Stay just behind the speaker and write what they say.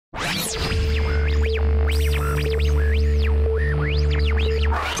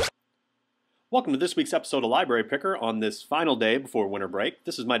Welcome to this week's episode of Library Picker on this final day before winter break.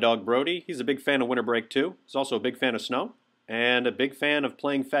 This is my dog Brody. He's a big fan of winter break too. He's also a big fan of snow and a big fan of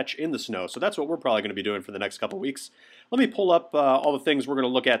playing fetch in the snow. So that's what we're probably going to be doing for the next couple weeks. Let me pull up all the things we're going to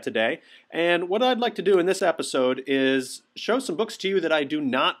look at today. And what I'd like to do in this episode is show some books to you that I do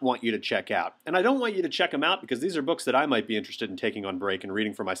not want you to check out. And I don't want you to check them out because these are books that I might be interested in taking on break and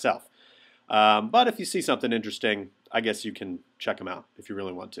reading for myself. But if you see something interesting, I guess you can check them out if you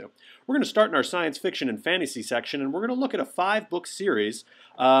really want to. We're going to start in our science fiction and fantasy section, and we're going to look at a 5-book series,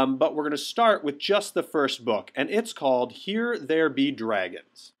 but we're going to start with just the first book, and it's called Here There Be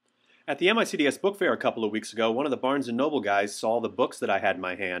Dragons. At the MICDS book fair a couple of weeks ago, one of the Barnes & Noble guys saw the books that I had in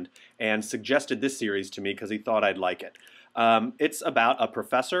my hand and suggested this series to me because he thought I'd like it. It's about a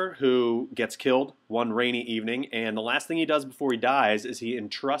professor who gets killed one rainy evening, and the last thing he does before he dies is he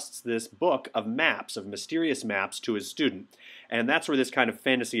entrusts this book of maps, of mysterious maps, to his student. And that's where this kind of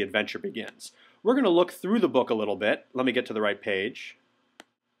fantasy adventure begins. We're going to look through the book a little bit. Let me get to the right page.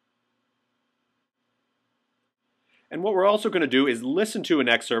 And what we're also going to do is listen to an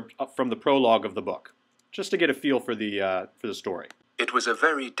excerpt from the prologue of the book, just to get a feel for the story. It was a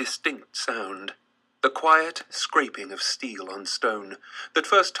very distinct sound. The quiet scraping of steel on stone that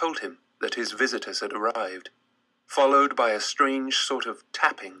first told him that his visitors had arrived, followed by a strange sort of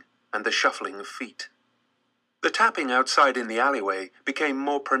tapping and the shuffling of feet. The tapping outside in the alleyway became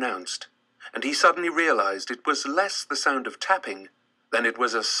more pronounced, and he suddenly realized it was less the sound of tapping than it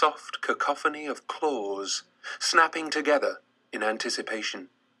was a soft cacophony of claws snapping together in anticipation.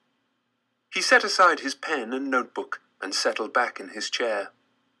 He set aside his pen and notebook and settled back in his chair.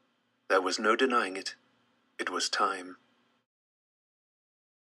 There was no denying it. It was time.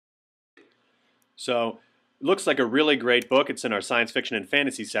 So, it looks like a really great book. It's in our science fiction and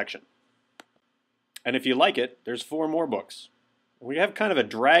fantasy section. And if you like it, there's 4 more books. We have kind of a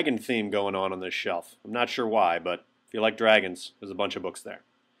dragon theme going on this shelf. I'm not sure why, but if you like dragons, there's a bunch of books there.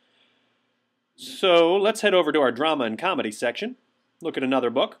 So, let's head over to our drama and comedy section. Look at another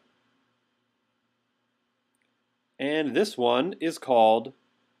book. And this one is called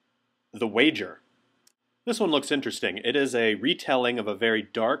The Wager. This one looks interesting. It is a retelling of a very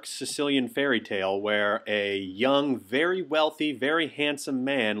dark Sicilian fairy tale where a young, very wealthy, very handsome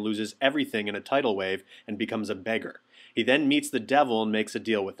man loses everything in a tidal wave and becomes a beggar. He then meets the devil and makes a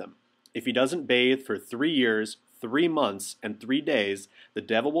deal with him. If he doesn't bathe for 3 years, 3 months, and 3 days, the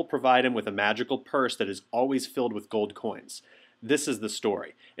devil will provide him with a magical purse that is always filled with gold coins. This is the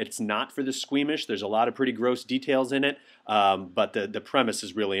story. It's not for the squeamish. There's a lot of pretty gross details in it, but the premise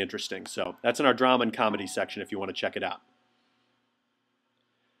is really interesting. So that's in our drama and comedy section if you want to check it out.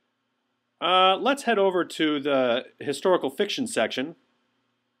 Let's head over to the historical fiction section.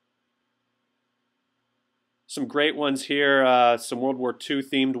 Some great ones here, some World War II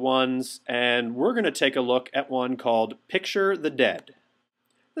themed ones, and we're going to take a look at one called Picture the Dead.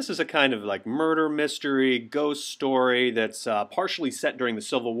 This is a kind of like murder mystery, ghost story that's partially set during the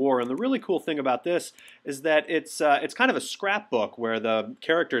Civil War. And the really cool thing about this is that it's kind of a scrapbook where the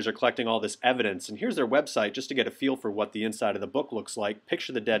characters are collecting all this evidence. And here's their website just to get a feel for what the inside of the book looks like,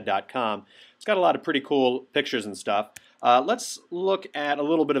 picturethedead.com. It's got a lot of pretty cool pictures and stuff. Let's look at a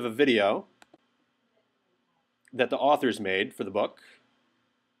little bit of a video that the authors made for the book.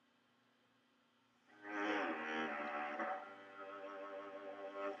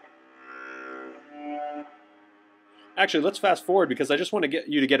 Actually, let's fast forward because I just want to get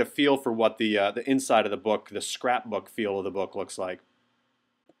you to get a feel for what the inside of the book, the scrapbook feel of the book looks like.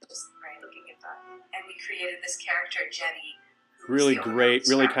 Just right looking at that. And we created this character, Jenny. Really great,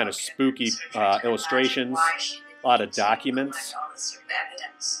 really kind of spooky illustrations, a lot of documents. All this sort of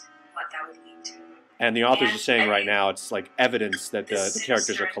evidence, what that would lead to. And the authors are saying right now it's like evidence that the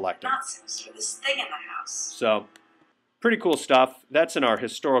characters are collecting. Not sinister, this thing in the house. So, pretty cool stuff. That's in our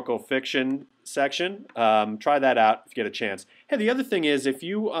historical fiction section. Try that out if you get a chance. Hey, the other thing is if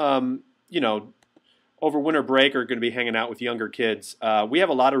you, over winter break are going to be hanging out with younger kids, we have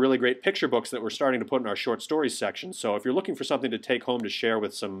a lot of really great picture books that we're starting to put in our short stories section. So if you're looking for something to take home to share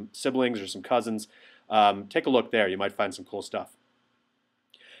with some siblings or some cousins, take a look there. You might find some cool stuff.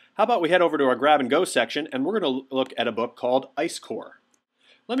 How about we head over to our grab and go section and we're going to look at a book called ICECORE.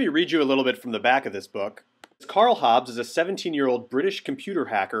 Let me read you a little bit from the back of this book. Carl Hobbs is a 17-year-old British computer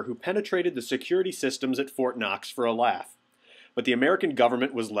hacker who penetrated the security systems at Fort Knox for a laugh. But the American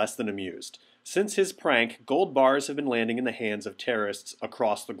government was less than amused. Since his prank, gold bars have been landing in the hands of terrorists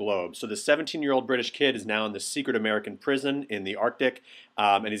across the globe. So the 17-year-old British kid is now in this secret American prison in the Arctic,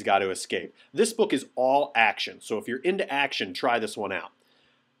 and he's got to escape. This book is all action, so if you're into action, try this one out.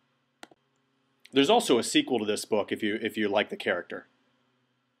 There's also a sequel to this book if you like the character.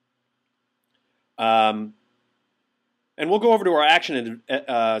 And we'll go over to our action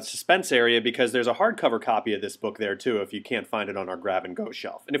and suspense area because there's a hardcover copy of this book there too if you can't find it on our grab-and-go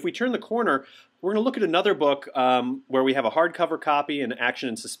shelf. And if we turn the corner, we're going to look at another book where we have a hardcover copy in action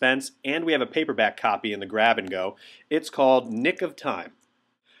and suspense, and we have a paperback copy in the grab-and-go. It's called Nick of Time.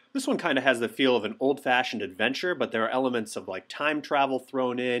 This one kind of has the feel of an old-fashioned adventure, but there are elements of like time travel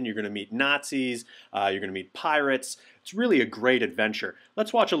thrown in. You're going to meet Nazis, you're going to meet pirates. It's really a great adventure.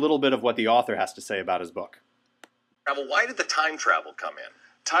 Let's watch a little bit of what the author has to say about his book. Why did the time travel come in?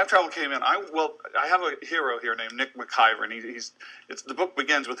 Time travel came in. I have a hero here named Nick McIver, and the book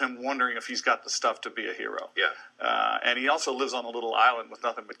begins with him wondering if he's got the stuff to be a hero. Yeah. And he also lives on a little island with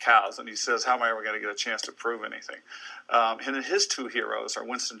nothing but cows, and he says, how am I ever going to get a chance to prove anything? And his two heroes are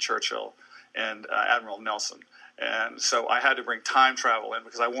Winston Churchill and Admiral Nelson. And so I had to bring time travel in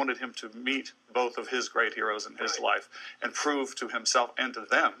because I wanted him to meet both of his great heroes in his life and prove to himself and to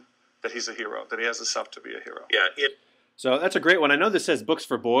them that he's a hero, that he has the stuff to be a hero. Yeah. So that's a great one. I know this says books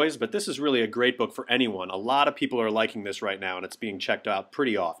for boys, but this is really a great book for anyone. A lot of people are liking this right now, and it's being checked out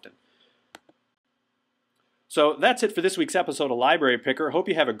pretty often. So that's it for this week's episode of Library Picker. Hope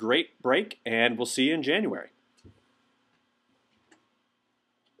you have a great break, and we'll see you in January.